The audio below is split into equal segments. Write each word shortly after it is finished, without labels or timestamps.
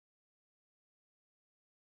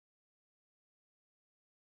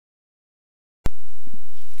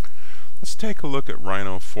Let's take a look at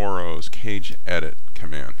Rhino 4.0's Cage Edit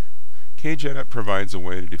command. Cage Edit provides a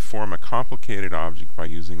way to deform a complicated object by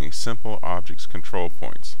using a simple object's control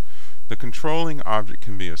points. The controlling object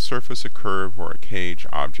can be a surface, a curve, or a cage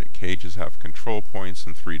object. Cages have control points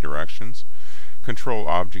in 3 directions. Control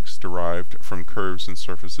objects derived from curves and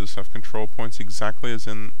surfaces have control points exactly as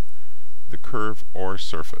in the curve or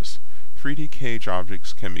surface. 3D cage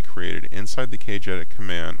objects can be created inside the Cage Edit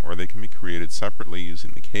command, or they can be created separately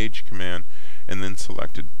using the Cage command and then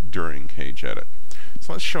selected during Cage Edit.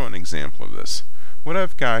 So let's show an example of this. What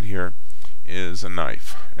I've got here is a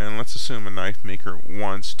knife, and let's assume a knife maker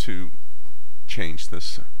wants to change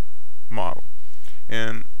this model.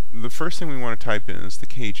 And the first thing we want to type in is the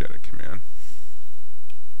Cage Edit command.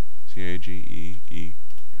 C-A-G-E-E.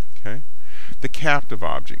 Okay. The captive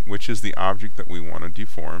object, which is the object that we want to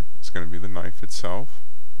deform, is going to be the knife itself.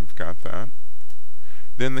 We've got that.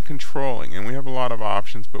 Then the controlling, and we have a lot of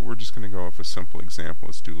options, but we're just going to go with a simple example.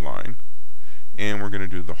 Let's do line, and we're going to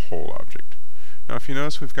do the whole object. Now if you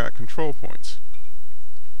notice, we've got control points.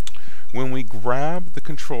 When we grab the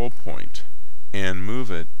control point and move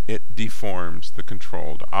it, it deforms the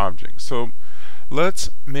controlled object. So let's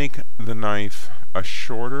make the knife a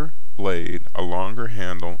shorter blade, a longer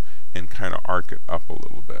handle, and kind of arc it up a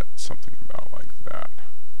little bit, something about like that.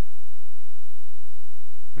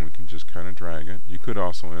 And we can just kind of drag it. You could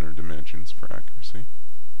also enter dimensions for accuracy.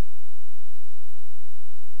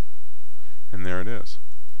 And there it is.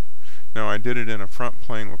 Now I did it in a front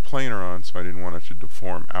plane with planar on, so I didn't want it to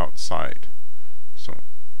deform outside, so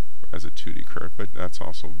as a 2D curve, but that's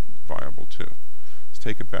also viable too. Let's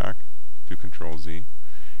take it back, do Control Z,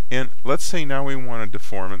 and let's say now we want to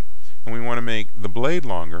deform it, and we want to make the blade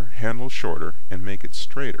longer, handle shorter, and make it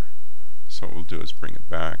straighter. So what we'll do is bring it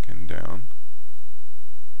back and down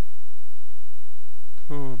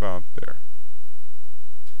to about there.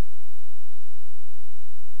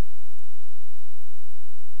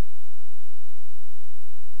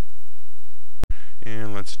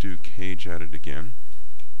 And let's do Cage Edit again.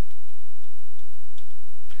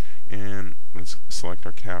 And let's select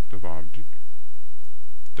our captive object.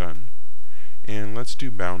 Done. And let's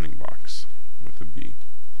do bounding box with a B.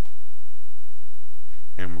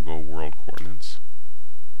 And we'll go world coordinates.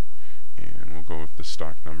 And we'll go with the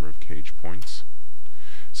stock number of cage points.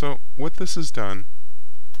 So what this has done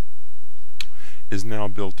is now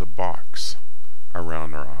built a box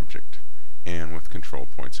around our object and with control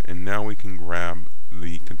points. And now we can grab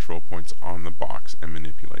the control points on the box and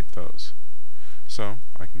manipulate those. So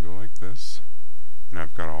I can go like this, and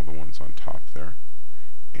I've got all the ones on top there.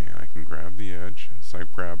 And I can grab the edge, and so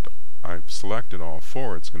I've selected all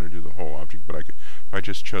 4, it's going to do the whole object, but if I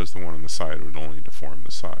just chose the one on the side, it would only deform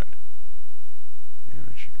the side. And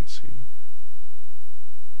as you can see,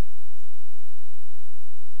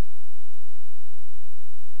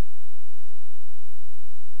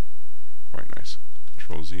 quite nice.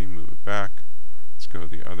 Control Z, move it back. Let's go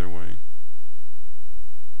the other way.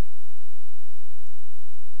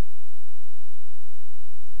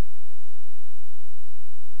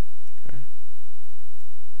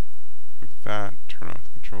 That, turn off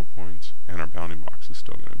the control points, and our bounding box is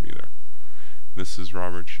still going to be there. This is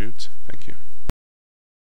Robert Schutz. Thank you.